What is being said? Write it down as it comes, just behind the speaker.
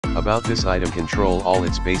About this item, control all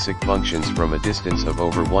its basic functions from a distance of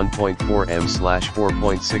over 1.4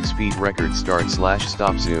 m/4.6 feet. Record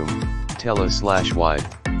start/stop, zoom, tele/wide,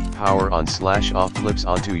 power on/off, clips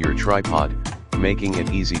onto your tripod, making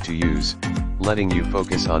it easy to use, letting you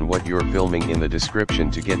focus on what you're filming. In the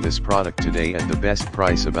description to get this product today at the best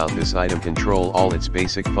price. About this item, control all its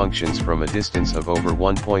basic functions from a distance of over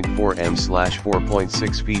 1.4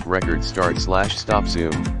 m/4.6 feet. Record start/stop,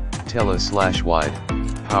 zoom, tele/wide,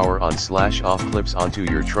 power on/off, clips onto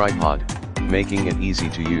your tripod, making it easy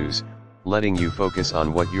to use, letting you focus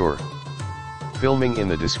on what you're filming. In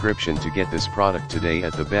the description to get this product today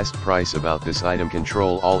at the best price. About this item,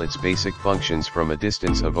 control all its basic functions from a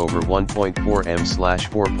distance of over 1.4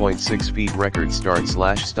 m/4.6 feet. Record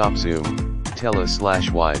start/stop, zoom,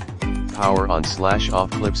 tele/wide, power on/off,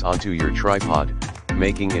 clips onto your tripod,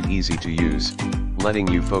 making it easy to use, letting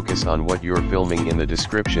you focus on what you're filming. In the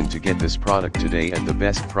description to get this product today at the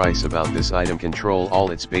best price. About this item, control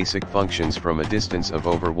all its basic functions from a distance of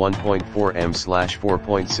over 1.4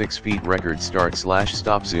 m/4.6 feet. Record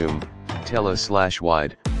start/stop, zoom,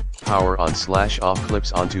 tele/wide, power on/off,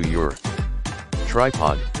 clips onto your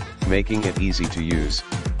tripod, making it easy to use,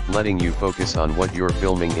 letting you focus on what you're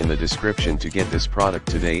filming. In the description to get this product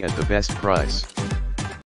today at the best price.